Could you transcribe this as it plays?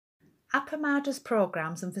Appamada's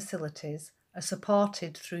programmes and facilities are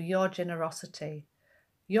supported through your generosity.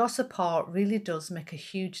 Your support really does make a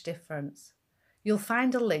huge difference. You'll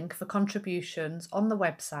find a link for contributions on the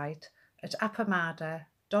website at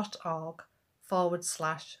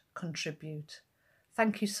appamada.org/contribute.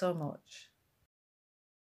 Thank you so much.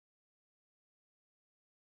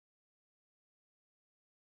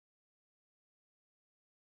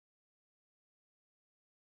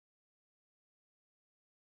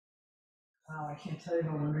 Wow, I can't tell you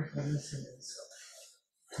how wonderful this is.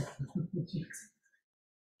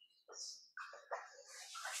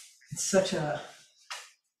 It's such an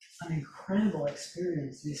incredible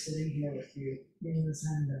experience to be sitting here with you in the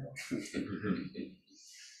Zendo.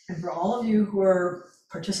 And for all of you who are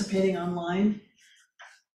participating online,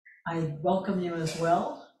 I welcome you as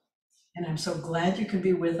well. And I'm so glad you can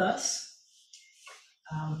be with us.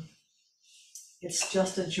 It's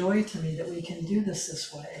just a joy to me that we can do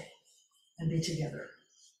this way and be together.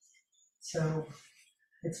 So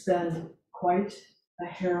it's been quite a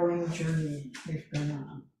harrowing journey we've been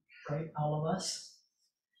on, right? All of us.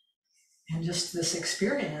 And just this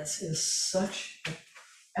experience is such an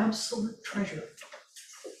absolute treasure.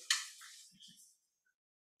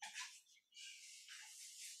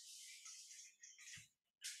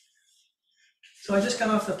 So I just got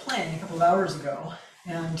off the plane a couple of hours ago,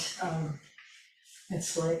 and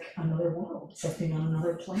it's like another world, it's like being on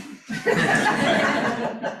another plane.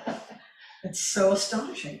 It's so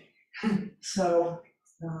astonishing. So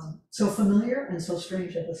familiar and so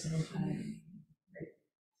strange at the same time. Right?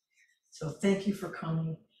 So thank you for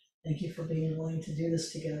coming. Thank you for being willing to do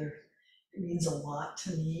this together. It means a lot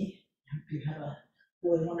to me. I hope you have a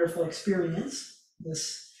really wonderful experience,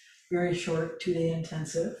 this very short 2-day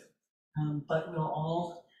intensive, but we'll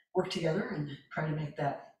all work together and try to make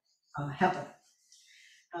that happen.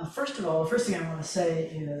 First of all, the first thing I want to say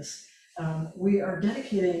is we are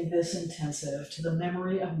dedicating this intensive to the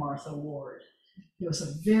memory of Martha Ward. He was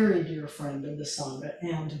a very dear friend of the Sangha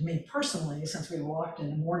and me personally, since we walked in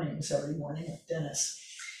the mornings every morning with Dennis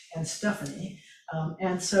and Stephanie.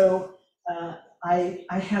 And so I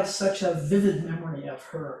have such a vivid memory of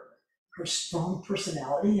her strong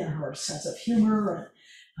personality and her sense of humor.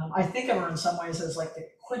 And I think of her in some ways as like the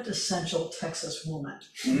quintessential Texas woman,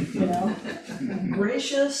 you know,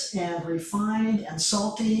 gracious and refined and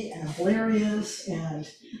salty and hilarious and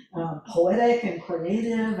poetic and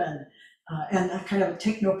creative and a kind of a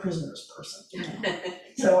take no prisoners person. You know?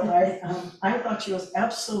 So I thought she was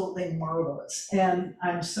absolutely marvelous, and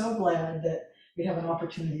I'm so glad that we have an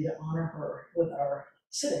opportunity to honor her with our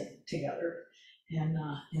sitting together in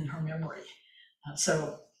her memory.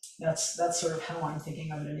 So that's sort of how I'm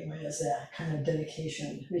thinking of it anyway, as a kind of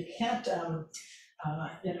dedication. We can't, I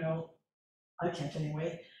can't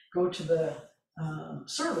anyway, go to the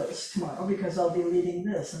service tomorrow because I'll be leading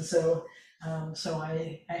this, and so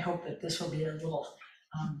I hope that this will be a little,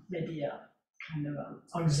 maybe a kind of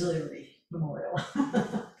auxiliary memorial.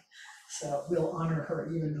 So we'll honor her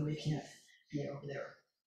even though we can't be over there.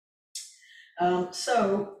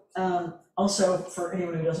 Also, for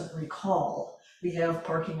anyone who doesn't recall, we have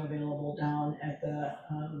parking available down at the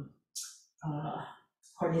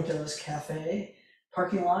Juanitos Cafe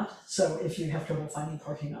parking lot. So if you have trouble finding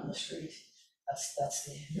parking on the street, that's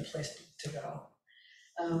the place to go.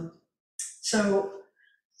 So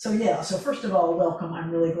first of all, welcome. I'm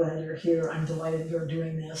really glad you're here. I'm delighted you're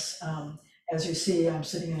doing this. As you see, I'm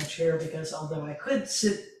sitting in a chair because although I could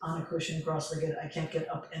sit on a cushion cross-legged, I can't get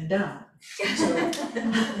up and down.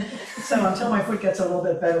 So until my foot gets a little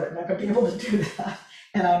bit better, I'm not going to be able to do that.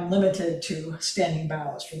 And I'm limited to standing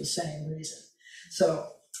bows for the same reason.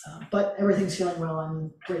 So, but everything's feeling well. I'm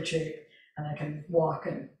in great shape, and I can walk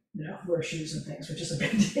and wear shoes and things, which is a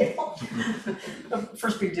big deal. The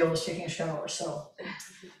first big deal was taking a shower. So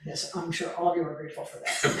yes, I'm sure all of you are grateful for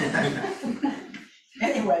that.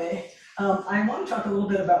 Anyway. I want to talk a little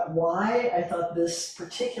bit about why I thought this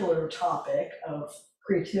particular topic of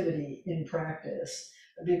creativity in practice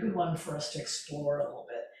would be a good one for us to explore a little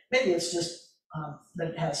bit. Maybe it's just that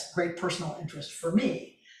it has great personal interest for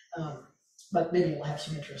me, but maybe it'll have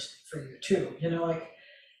some interest for you too. Like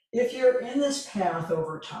if you're in this path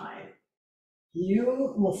over time,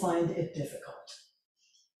 you will find it difficult.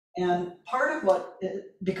 And part of what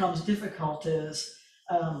it becomes difficult is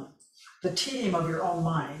the tedium of your own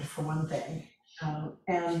mind, for one thing,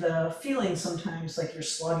 and the feeling sometimes like you're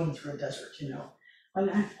slogging through a desert,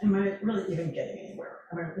 am I really even getting anywhere?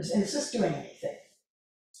 Is this doing anything?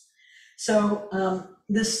 So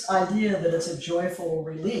this idea that it's a joyful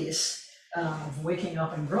release of waking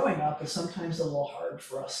up and growing up is sometimes a little hard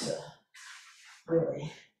for us to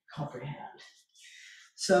really comprehend.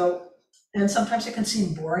 So And sometimes it can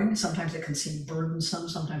seem boring, sometimes it can seem burdensome,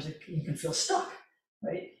 sometimes you can feel stuck,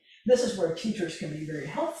 right? This is where teachers can be very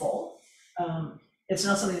helpful. It's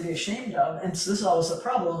not something to be ashamed of. And so this is always the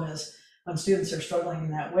problem is when students are struggling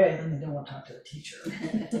in that way, then they don't want to talk to the teacher.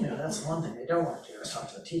 That's the one thing they don't want to do is talk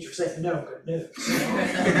to the teacher. They have no good news.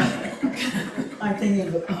 I'm thinking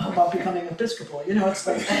about becoming Episcopal, it's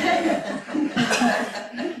like,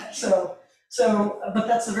 but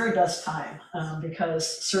that's the very best time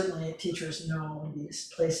because certainly teachers know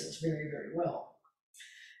these places very, very well.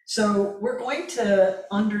 So we're going to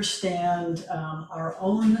understand our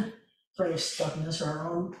own sort of stuckness or our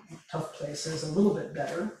own tough places a little bit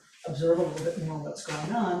better, observe a little bit more what's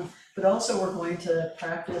going on, but also we're going to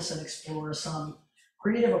practice and explore some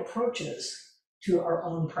creative approaches to our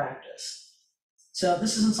own practice. So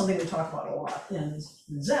this isn't something we talk about a lot. In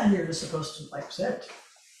Zen, you're just supposed to like sit,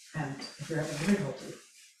 and if you're having difficulty,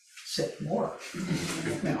 sit more.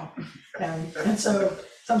 And so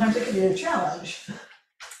sometimes it can be a challenge.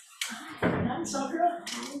 And Sandra,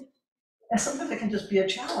 and sometimes it can just be a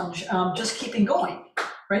challenge, just keeping going,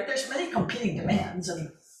 right? There's many competing demands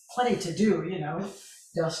and plenty to do,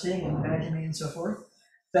 dusting and vacuuming and so forth,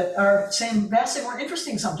 that are vastly more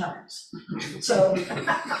interesting sometimes. So,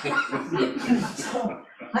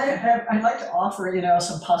 I'd like to offer,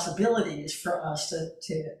 some possibilities for us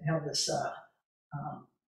to have this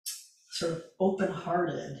sort of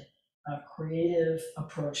open-hearted, creative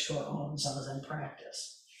approach to our own Zazen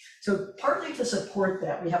practice. So partly to support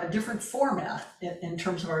that, we have a different format in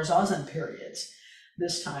terms of our Zazen periods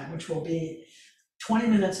this time, which will be 20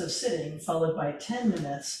 minutes of sitting followed by 10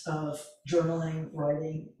 minutes of journaling,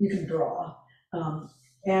 writing. You can draw,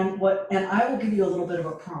 and I will give you a little bit of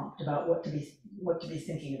a prompt about what to be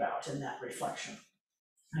thinking about in that reflection.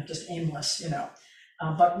 Not just aimless,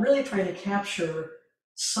 but really trying to capture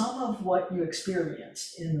some of what you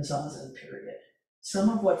experienced in the Zazen period, some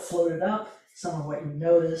of what floated up, some of what you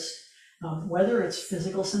noticed, whether it's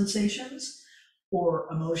physical sensations or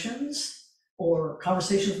emotions or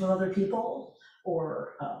conversations with other people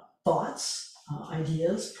or thoughts,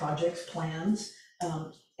 ideas, projects, plans.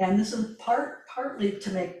 And this is partly to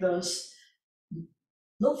make those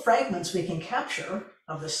little fragments we can capture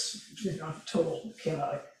of this total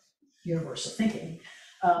chaotic universe of thinking.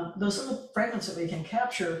 Those little fragments that we can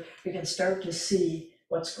capture, we can start to see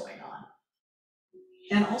what's going on.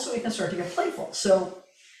 And also we can start to get playful. So,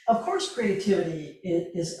 of course, creativity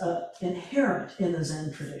is inherent in the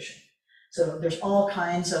Zen tradition. So there's all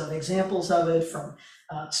kinds of examples of it, from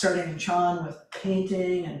starting in Chan with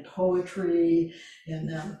painting and poetry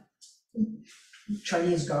and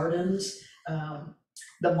Chinese gardens,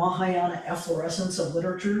 the Mahayana efflorescence of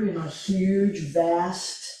literature, huge,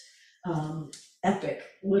 vast, epic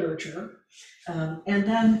literature, and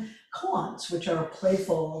then koans, which are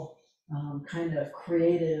playful, kind of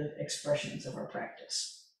creative expressions of our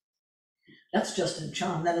practice. That's just in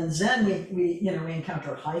Chan. Then in Zen, we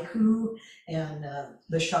encounter haiku and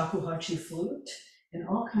the shakuhachi flute and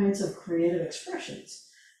all kinds of creative expressions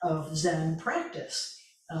of Zen practice.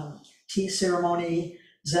 Tea ceremony,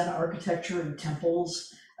 Zen architecture in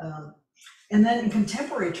temples. And then in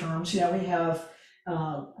contemporary terms, we have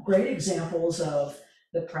great examples of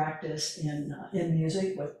the practice in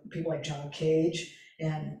music with people like John Cage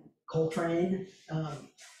and Coltrane.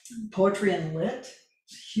 Poetry and lit,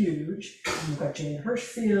 huge. We've got Jane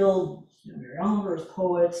Hirschfield, Mary Oliver as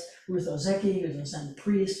poets, Ruth Ozeki, who's a Zen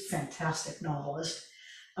priest, fantastic novelist.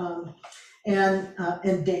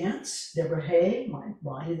 And dance, Deborah Hay, my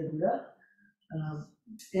body, the Buddha,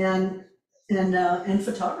 and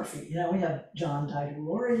photography. We have John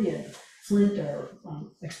Daidu-Lori and Flint are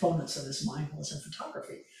exponents of this mindfulness in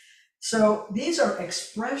photography. So these are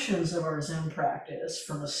expressions of our Zen practice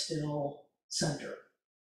from a still center.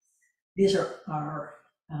 These are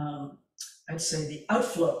I'd say, the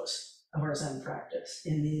outflows of our Zen practice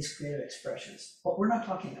in these creative expressions. But we're not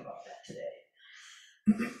talking about that today.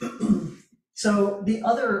 So the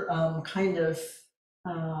other kind of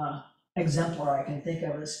exemplar I can think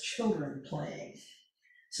of is children playing.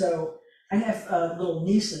 So I have little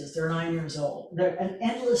nieces, they're 9 years old. They're an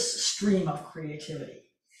endless stream of creativity.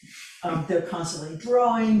 They're constantly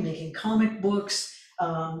drawing, making comic books.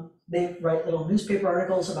 They write little newspaper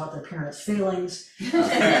articles about their parents' failings. Endless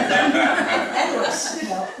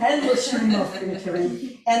stream of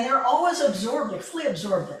creativity. And they're always absorbed, like fully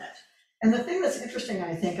absorbed in it. And the thing that's interesting,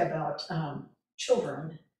 I think, about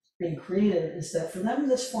children being creative is that for them,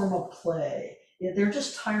 this form of play, they're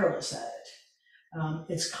just tireless at it.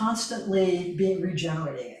 It's constantly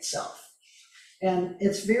regenerating itself. And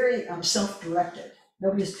it's very self-directed.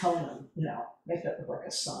 Nobody's telling them, make that look like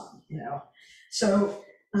a sun, So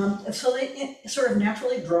So they sort of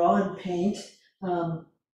naturally draw and paint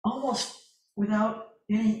almost without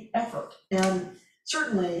any effort, and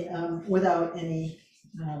certainly without any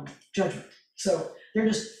judgment. So they're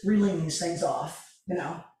just reeling these things off, you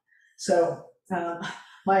know. So one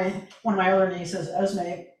of my other nieces,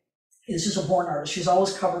 Esme, is just a born artist. She's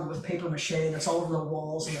always covered with paper mache that's all over the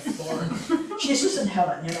walls and the floor. She's just in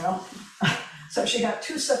heaven, you know. So she got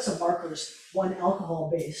 2 sets of markers, one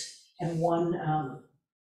alcohol-based and one,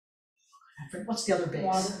 what's the other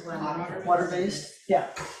base? Water-based, yeah.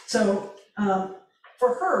 So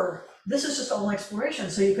for her, this is just all exploration.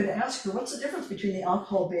 So you could ask her, what's the difference between the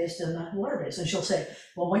alcohol-based and the water-based? And she'll say,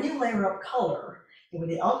 well, when you layer up color, with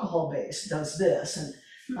the alcohol-based does this. And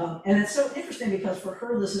it's so interesting because for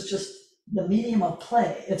her, this is just the medium of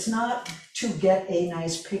play. It's not to get a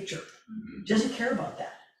nice picture. She doesn't care about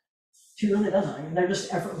that. She really doesn't. I mean, they're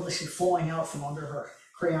just effortlessly flowing out from under her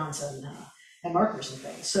crayons and markers and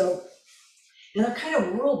things. So, and they're kind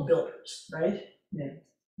of world builders, right? Yeah,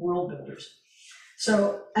 world builders.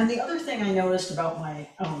 So, and the other thing I noticed about my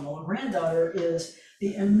little granddaughter is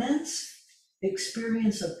the immense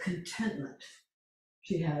experience of contentment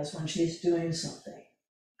she has when she's doing something,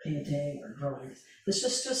 painting or drawing. It's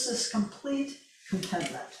just this complete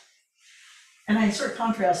contentment. And I sort of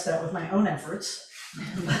contrast that with my own efforts,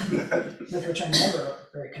 with which I'm never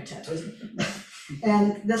very contented.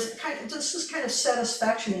 And this kind of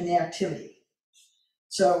satisfaction in the activity.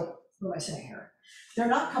 So what am I saying here? They're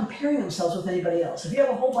not comparing themselves with anybody else. If you have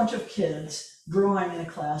a whole bunch of kids drawing in a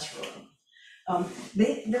classroom,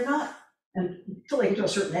 they're not, until they get to a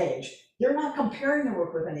certain age, they're not comparing their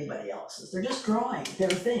work with anybody else's. They're just drawing their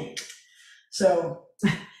thing. So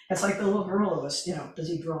it's like the little girl who was,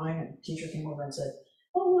 busy drawing, and the teacher came over and said,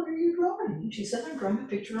 "Oh, what are you drawing?" And she said, "I'm drawing a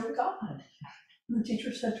picture of God." And the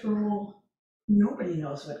teacher said to her, "Well, nobody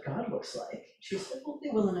knows what God looks like." She said, "Well, they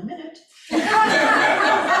will in a minute." That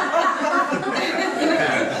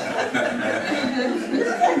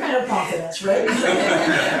kind of confidence, right?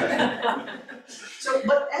 So,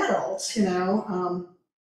 but adults,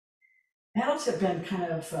 adults have been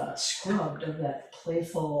kind of scrubbed of that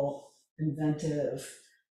playful, inventive,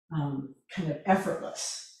 kind of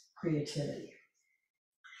effortless creativity.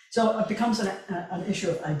 So it becomes an issue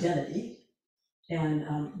of identity and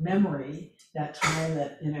memory, that time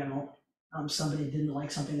that, somebody didn't like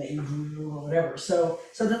something that you drew or whatever. So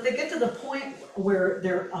that they get to the point where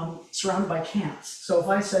they're surrounded by can'ts. So if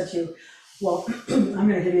I said to you, "Well, I'm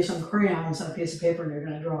going to give you some crayons and a piece of paper and you're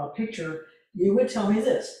going to draw a picture," you would tell me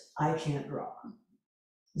this: "I can't draw."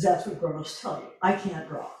 That's what grown-ups tell you. "I can't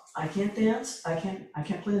draw. I can't dance. I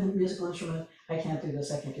can't play a musical instrument. I can't do this.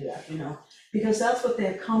 I can't do that." Because that's what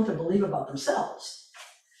they've come to believe about themselves.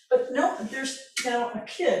 But no, there's a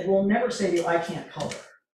kid will never say to you, "I can't color."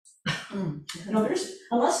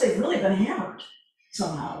 Unless they've really been hammered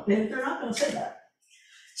somehow, they're not going to say that.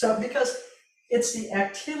 So because it's the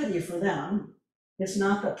activity for them, it's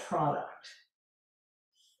not the product,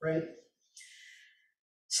 right?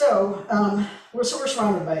 So we're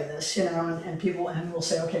surrounded by this, and people, and we'll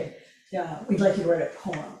say, "Okay, yeah, we'd like you to write a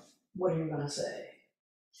poem." What are you going to say?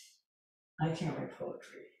 "I can't write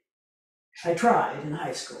poetry. I tried in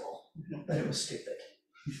high school, but it was stupid."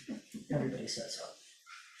 Everybody says so.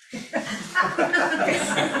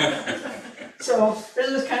 So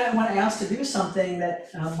there's this kind of, when asked to do something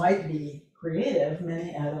that might be creative,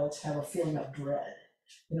 many adults have a feeling of dread.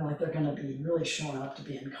 Like they're going to be really shown up to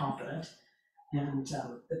be incompetent, and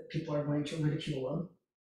that people are going to ridicule them.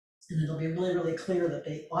 And it'll be really, really clear that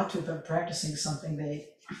they ought to have been practicing something they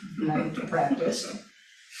like to practice.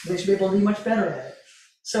 They should be able to be much better at it.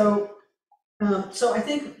 So I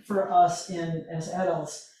think for us as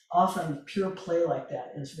adults, often pure play like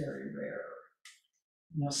that is very rare.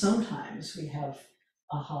 Sometimes we have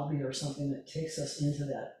a hobby or something that takes us into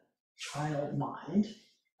that child mind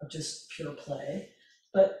of just pure play,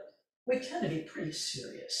 but we tend to be pretty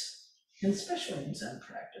serious, and especially in Zen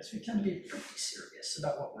practice, we tend to be pretty serious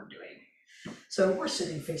about what we're doing. So we're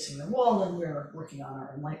sitting facing the wall and we're working on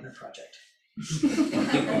our enlightenment project.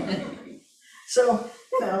 So,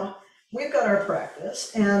 we've got our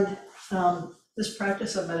practice, and this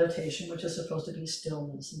practice of meditation, which is supposed to be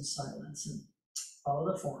stillness and silence and all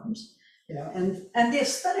the forms, and the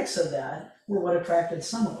aesthetics of that were what attracted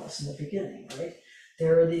some of us in the beginning, right?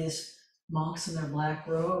 There are these monks in their black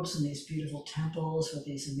robes and these beautiful temples with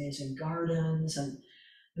these amazing gardens, and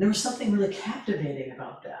there was something really captivating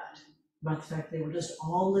about that, about the fact they were just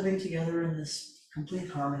all living together in this complete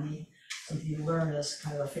harmony, something you learn as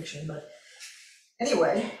kind of a fiction. But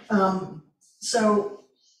anyway, so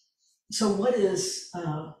what is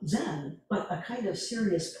Zen but a kind of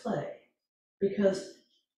serious play? Because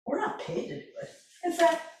paid to do it. In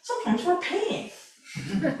fact, sometimes we're paying,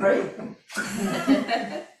 right?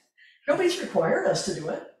 Nobody's required us to do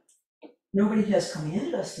it. Nobody has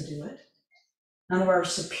commanded us to do it. None of our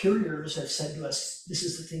superiors have said to us, this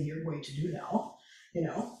is the thing you're going to do now, you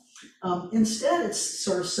know. Instead, it's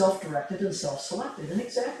sort of self-directed and self-selected in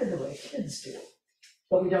exactly the way kids do.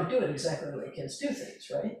 But we don't do it exactly the way kids do things,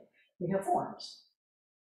 right? We have forms.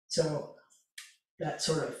 So that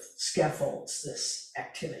sort of scaffolds this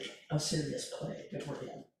activity of serious play that we're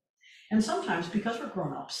in. And sometimes, because we're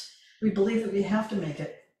grown-ups, we believe that we have to make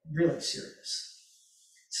it really serious.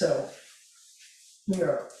 So we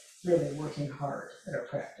are really working hard at our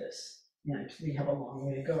practice, and we have a long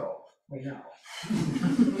way to go, we know.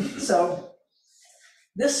 So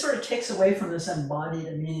this sort of takes away from this embodied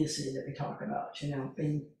immediacy that we talk about, you know,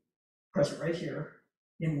 being present right here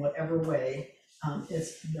in whatever way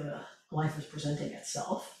the life is presenting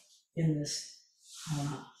itself in this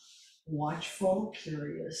watchful,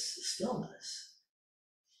 curious stillness,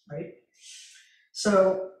 right?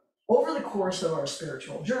 So over the course of our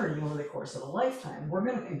spiritual journey, over the course of a lifetime, we're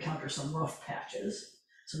going to encounter some rough patches,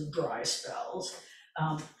 some dry spells.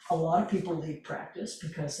 A lot of people leave practice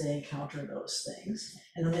because they encounter those things,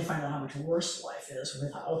 and then they find out how much worse life is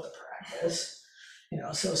without the practice. You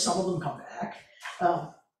know, so some of them come back.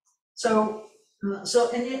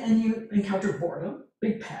 And you encounter boredom,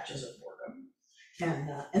 big patches of boredom,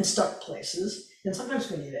 and stuck places. And sometimes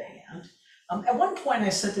we need a hand. At one point, I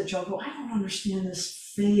said to Joe, I don't understand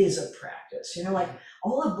this phase of practice. You know, like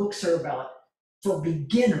all the books are about for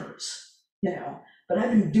beginners. You know. But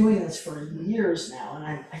I've been doing this for years now,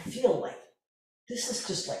 and I feel like this is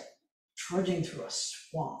just like trudging through a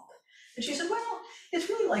swamp. And she said, well, it's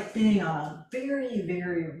really like being on a very,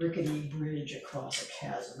 very rickety bridge across a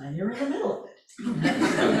chasm, and you're in the middle of it.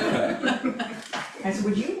 I said,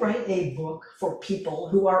 would you write a book for people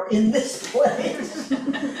who are in this place?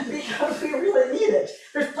 Because we really need it.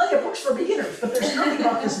 There's plenty of books for beginners, but there's nothing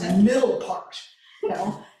about this middle part, you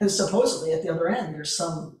know? And supposedly at the other end, there's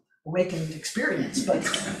some awakened experience, but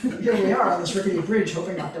here we are on this rickety bridge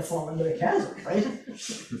hoping not to fall into the chasm, right?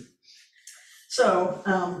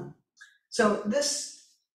 So this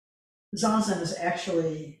Zazen is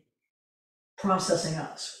actually processing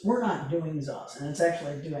us. We're not doing Zazen, it's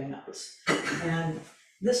actually doing us. And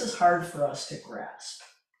this is hard for us to grasp.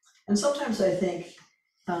 And sometimes I think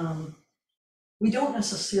we don't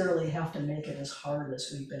necessarily have to make it as hard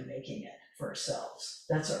as we've been making it for ourselves.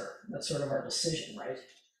 That's sort of our decision, right?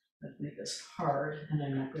 Make this hard, and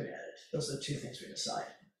I'm not good at it. Those are the two things we decide.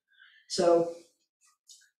 So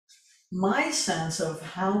my sense of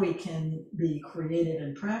how we can be creative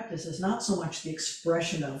in practice is not so much the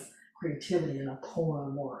expression of creativity in a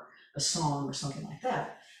poem or a song or something like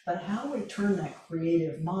that, but how we turn that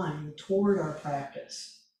creative mind toward our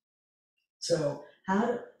practice. So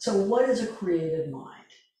what is a creative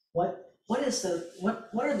mind? What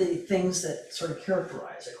are the things that sort of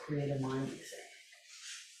characterize a creative mind, do you think?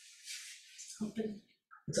 Open.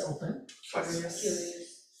 It's open.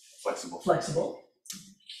 Flexible. Flexible.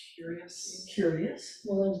 Curious.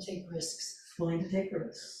 Willing to take risks. Willing to take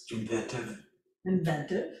risks.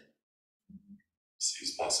 Inventive.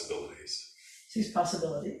 Sees possibilities. Sees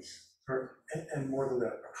possibilities. And more than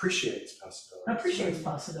that, appreciates possibilities. Appreciates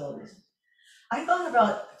possibilities. I thought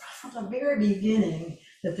about from the very beginning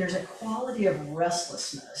that there's a quality of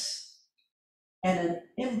restlessness and an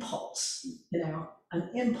impulse, an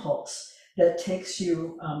impulse that takes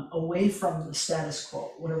you away from the status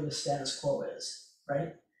quo, whatever the status quo is,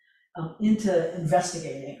 right? Into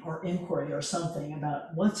investigating or inquiry or something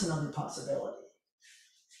about what's another possibility,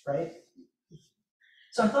 right?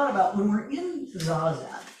 So I thought about when we're in Zazen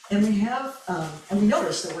and we have, and we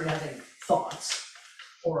notice that we're having thoughts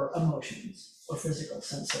or emotions or physical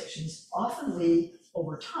sensations, often we,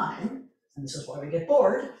 over time, and this is why we get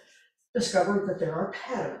bored, discover that there are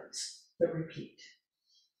patterns that repeat,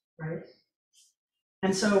 right?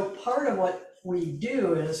 And so part of what we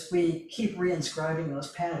do is we keep reinscribing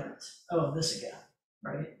those patterns. Oh, this again,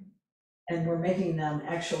 right? And we're making them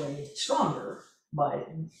actually stronger by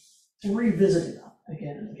revisiting them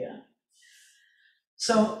again and again.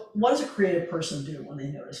 So what does a creative person do when they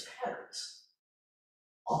notice patterns?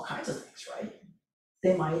 All kinds of things, right?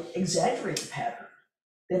 They might exaggerate the pattern.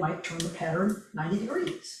 They might turn the pattern 90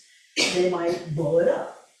 degrees. They might blow it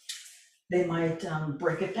up. They might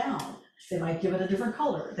break it down. They might give it a different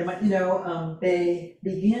color. They might, they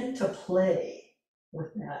begin to play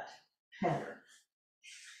with that pattern.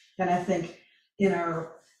 And I think in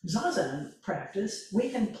our Zazen practice, we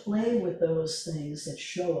can play with those things that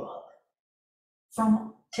show up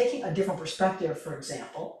from taking a different perspective, for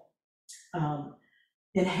example.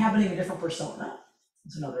 inhabiting a different persona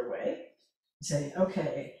is another way. Say,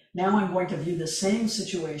 okay, now I'm going to view the same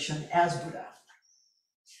situation as Buddha,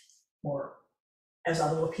 or as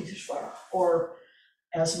Avalokiteshvara, or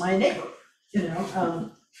as my neighbor,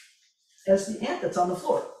 as the ant that's on the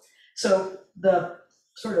floor. So the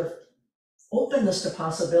sort of openness to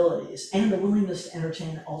possibilities and the willingness to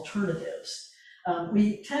entertain alternatives.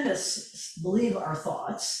 We tend to believe our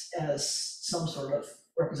thoughts as some sort of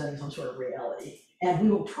representing some sort of reality, and we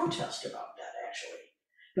will protest about that, actually.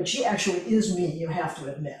 But she actually is me, you have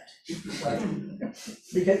to admit, right?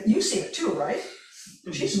 Because you see it too, right?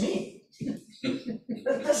 She's me.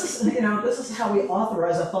 This is how we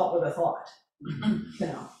authorize a thought with a thought,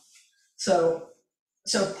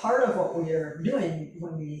 So part of what we are doing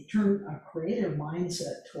when we turn a creative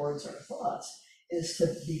mindset towards our thoughts is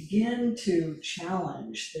to begin to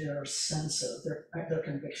challenge their sense of their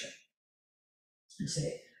conviction. And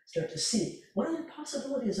start to see, what other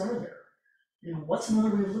possibilities are there? What's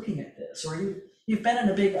another way of looking at this? Or you've been in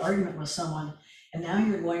a big argument with someone, and now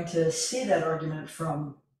you're going to see that argument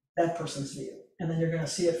from that person's view, and then you're going to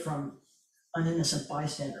see it from an innocent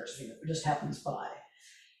bystander's view, it just happens by.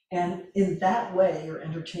 And in that way, you're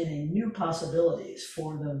entertaining new possibilities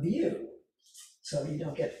for the view, so you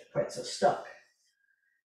don't get quite so stuck.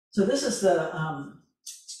 So this is the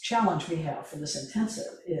challenge we have for this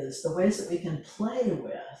intensive, is the ways that we can play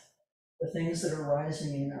with the things that are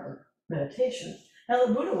arising in our meditation. Now,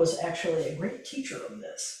 the Buddha was actually a great teacher of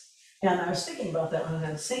this. And I was thinking about that when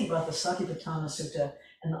I was thinking about the Satipatthana Sutta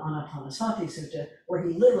and the Anapanasati Sutta, where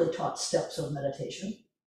he literally taught steps of meditation.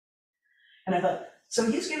 And I thought,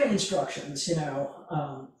 so he's giving instructions,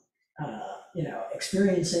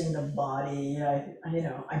 experiencing the body,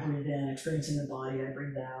 I breathe in, experiencing the body, I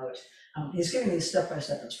breathe out. He's giving these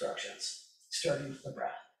step-by-step instructions, starting with the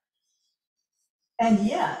breath. And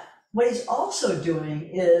yet, what he's also doing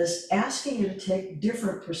is asking you to take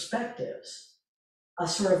different perspectives, a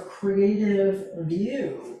sort of creative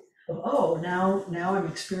view of, now I'm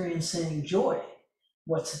experiencing joy.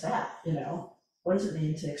 What's that, What does it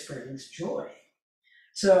mean to experience joy?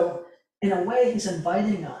 So in a way, he's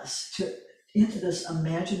inviting us into this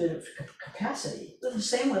imaginative capacity. The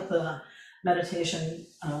same with the meditation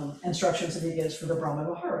instructions that he gives for the Brahma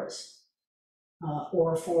Viharas,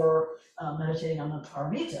 or for meditating on the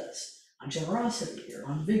paramitas, on generosity or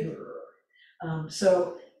on vigor.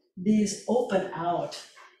 So these open out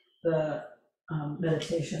the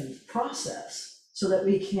meditation process so that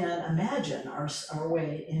we can imagine our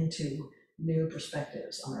way into new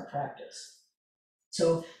perspectives on our practice.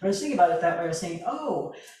 So when I was thinking about it that way, I was saying,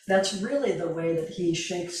 oh, that's really the way that he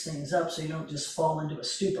shakes things up so you don't just fall into a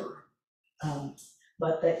stupor,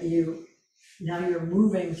 but that now you're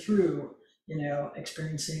moving through,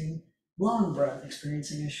 experiencing long breath,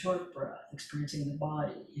 experiencing a short breath, experiencing the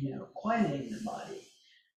body, quieting the body.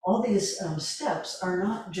 All these steps are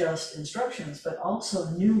not just instructions, but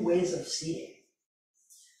also new ways of seeing,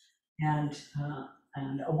 and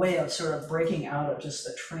a way of sort of breaking out of just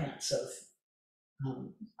the trance of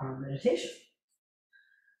our meditation.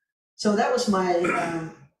 So that was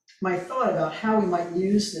my my thought about how we might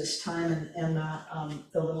use this time and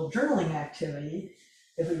the little journaling activity.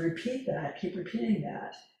 If we repeat that, keep repeating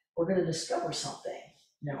that, we're going to discover something,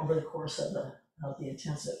 over the course of the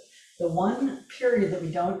intensive. The one period that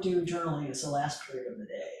we don't do journaling is the last period of the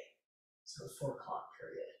day, so the 4 o'clock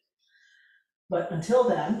period. But until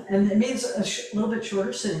then, and it means a little bit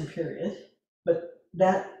shorter sitting period, but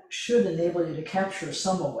that should enable you to capture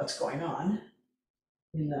some of what's going on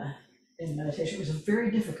in meditation. It was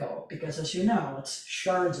very difficult because, as you know, it's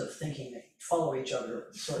shards of thinking that follow each other,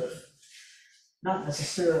 sort of not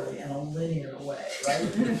necessarily in a linear way,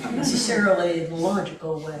 right? Not necessarily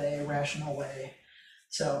logical way, rational way.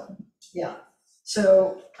 So yeah.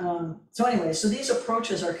 So anyway, so these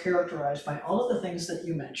approaches are characterized by all of the things that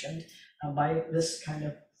you mentioned, by this kind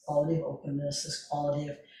of quality of openness, this quality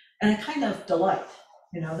of, and a kind of delight.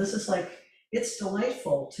 This is like, it's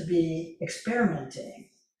delightful to be experimenting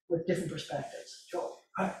with different perspectives. Joel?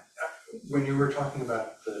 When you were talking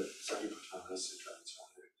about the Satipatthana Sutra and so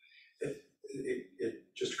on, it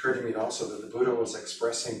just occurred to me also that the Buddha was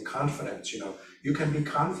expressing confidence. You can be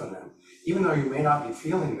confident, even though you may not be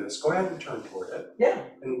feeling this, go ahead and turn toward it. Yeah.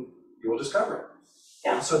 And you will discover it.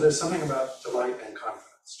 Yeah. So there's something about delight and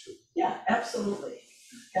confidence too. Yeah, absolutely.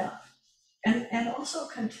 Yeah. And also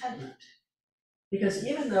contentment. Because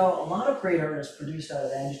even though a lot of great art is produced out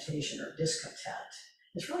of agitation or discontent,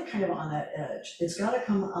 it's really kind of on that edge. It's got to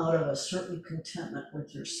come out of a certain contentment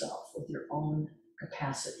with yourself, with your own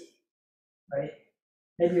capacity, right?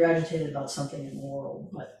 Maybe you're agitated about something in the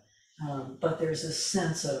world, but there's this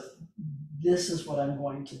sense of this is what I'm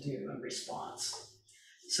going to do in response.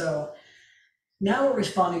 So now we're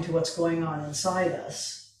responding to what's going on inside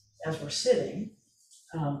us as we're sitting,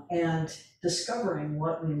 and discovering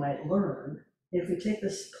what we might learn if we take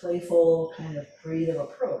this playful kind of creative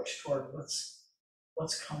approach toward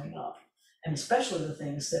what's coming up, and especially the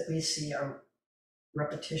things that we see are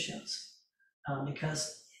repetitions.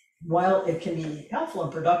 Because while it can be helpful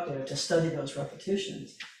and productive to study those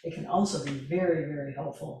repetitions, it can also be very, very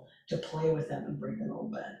helpful to play with them and bring them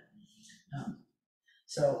home back.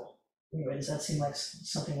 So anyway, does that seem like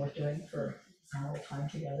something worth doing for our whole time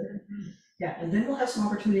together? Yeah, and then we'll have some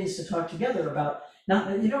opportunities to talk together about, not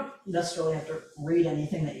that you don't necessarily have to read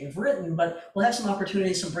anything that you've written, but we'll have some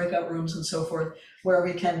opportunities, some breakout rooms and so forth, where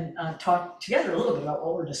we can talk together a little bit about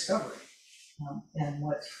what we're discovering, and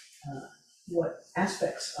what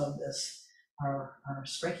aspects of this are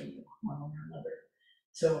striking you one way or another.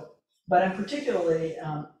 So, but I'm particularly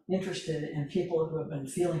interested in people who have been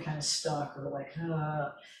feeling kind of stuck, or like,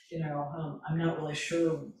 I'm not really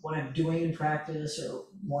sure what I'm doing in practice, or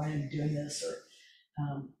why I'm doing this,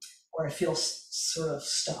 or I feel sort of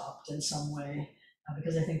stopped in some way,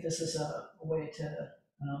 because I think this is a way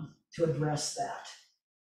to address that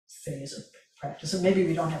phase of practice. And maybe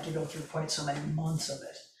we don't have to go through quite so many months of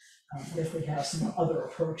it, if we have some other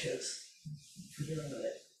approaches for dealing with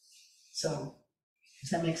it. So, does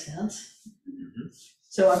that make sense? Mhm.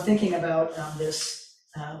 So I'm thinking about this,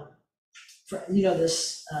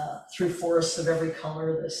 this 3/4 of every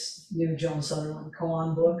color, this new Joan Sutherland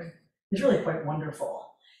koan book. It's really quite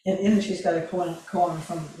wonderful. And in it, she's got a koan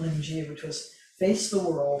from Lin Ji, which was face the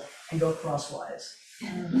world and go crosswise.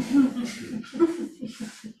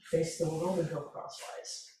 Face the world and go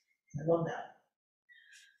crosswise. I love that.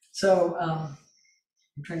 So I'm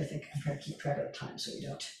trying to keep track of the time so we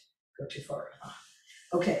don't go too far.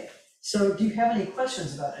 Okay, so do you have any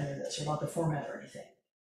questions about any of this, or about the format or anything?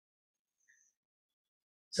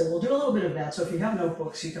 So we'll do a little bit of that. So if you have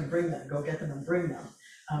notebooks, you can bring them, go get them and bring them.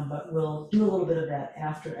 But we'll do a little bit of that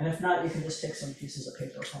after. And if not, you can just take some pieces of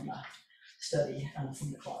paper from the study,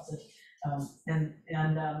 from the closet.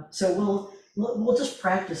 So we'll just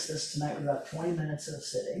practice this tonight with about 20 minutes of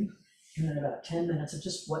sitting, and then about 10 minutes of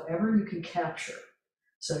just whatever you can capture.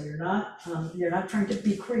 So you're not trying to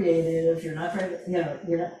be creative. You're not trying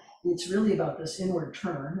to, it's really about this inward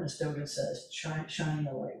turn, as Dogen says, shining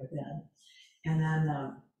the light within, and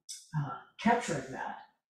then capturing that,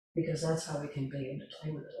 because that's how we can begin to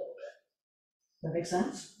play with it a little bit. Does that make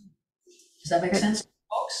sense? Does that make sense,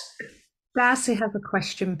 folks? Darcy has a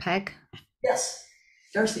question, Peg. Yes,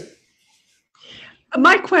 Darcy.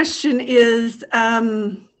 My question is,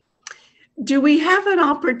 do we have an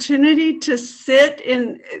opportunity to sit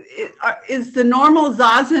in, is the normal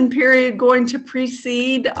Zazen period going to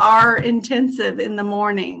precede our intensive in the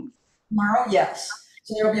morning? Tomorrow, yes.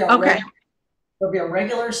 So there'll be a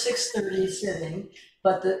regular 6:30 sitting,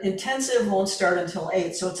 but the intensive won't start until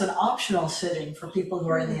 8. So it's an optional sitting for people who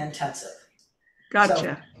are in the intensive.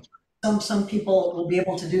 Gotcha. So some people will be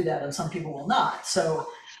able to do that and some people will not. So,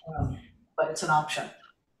 but it's an option.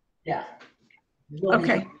 Yeah.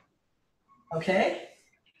 Okay. Okay.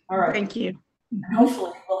 All right. Thank you. And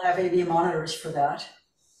hopefully we'll have AV monitors for that.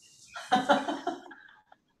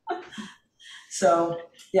 So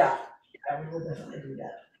yeah, we will definitely do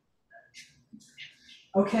that.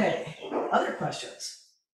 Okay, other questions?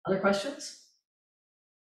 Other questions?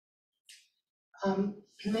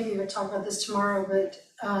 Maybe we'll talk about this tomorrow, but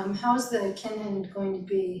how's the Kinhin going to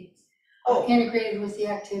be Oh, integrated with the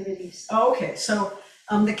activities? okay, so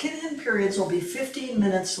the Kinhin periods will be 15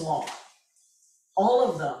 minutes long. All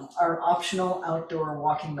of them are optional outdoor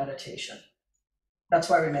walking meditation. That's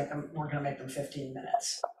why we're gonna make them 15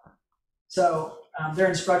 minutes. So there are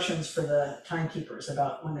instructions for the timekeepers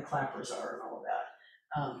about when the clappers are and all of that.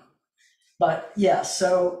 But yeah,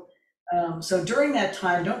 so during that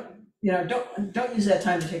time, don't use that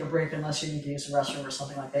time to take a break unless you need to use the restroom or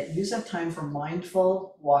something like that. Use that time for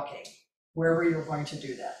mindful walking, wherever you're going to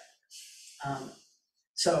do that.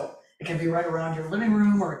 So it can be right around your living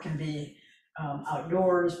room, or it can be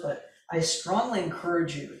outdoors, but I strongly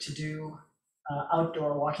encourage you to do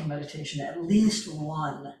outdoor walking meditation, at least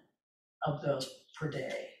one of those per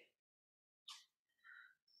day.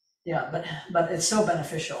 Yeah, but it's so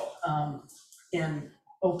beneficial in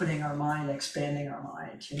opening our mind, expanding our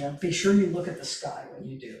mind. Be sure you look at the sky when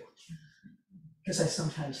you do, because I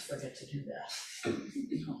sometimes forget to do that.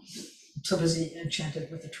 I'm so busy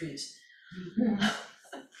enchanted with the trees.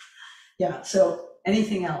 Yeah, so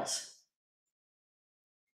anything else?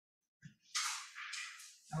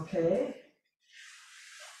 Okay.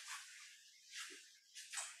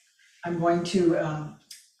 I'm going to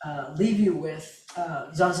leave you with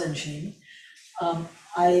Zazen Shin.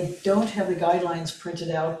 I don't have the guidelines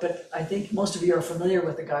printed out, but I think most of you are familiar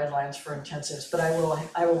with the guidelines for intensives, but I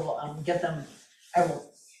will get them, I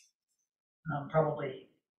will probably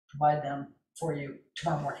provide them for you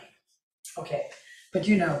tomorrow morning. Okay, but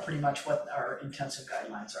you know pretty much what our intensive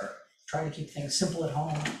guidelines are. Try to keep things simple at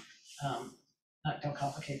home, don't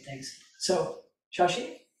complicate things. So,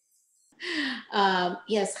 Shashi?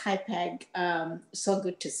 Yes, hi Peg. So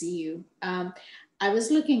good to see you. I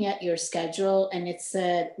was looking at your schedule and it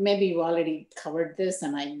said, maybe you already covered this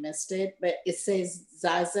and I missed it, but it says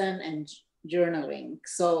Zazen and journaling.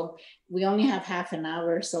 So we only have half an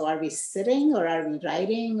hour. So are we sitting or are we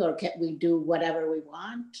writing or can we do whatever we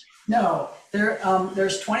want? No,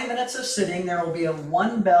 there's 20 minutes of sitting. There will be a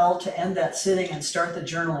 1 bell to end that sitting and start the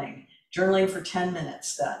journaling. Journaling for 10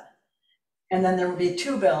 minutes then. And then there will be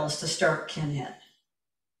 2 bells to start Kinhin.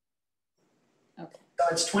 Okay. So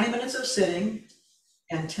it's 20 minutes of sitting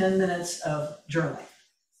and 10 minutes of journaling.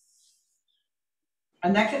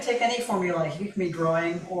 And that can take any form you like. You can be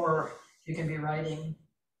drawing or you can be writing.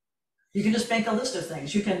 You can just make a list of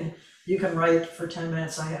things. You can write for 10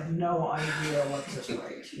 minutes. I have no idea what to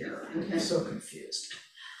write here. I'm so confused.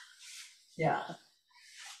 Yeah.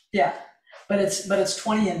 Yeah. But it's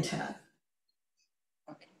 20 and 10.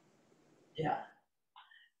 Okay. Yeah.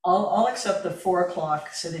 I'll accept the 4 o'clock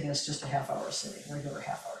sitting as just a half-hour sitting, regular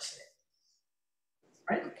half-hour sitting.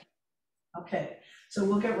 Right? Okay. So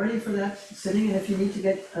we'll get ready for that sitting, and if you need to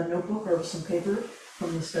get a notebook or some paper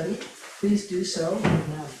from the study, please do so.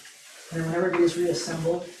 And then when everybody's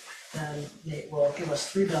reassembled, then they will give us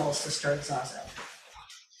 3 bells to start Zazen.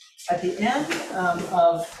 At the end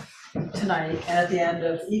of tonight and at the end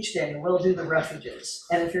of each day, we'll do the refuges.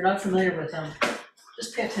 And if you're not familiar with them,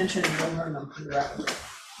 just pay attention and you'll learn them pretty rapidly.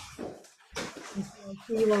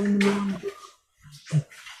 See you all in the morning.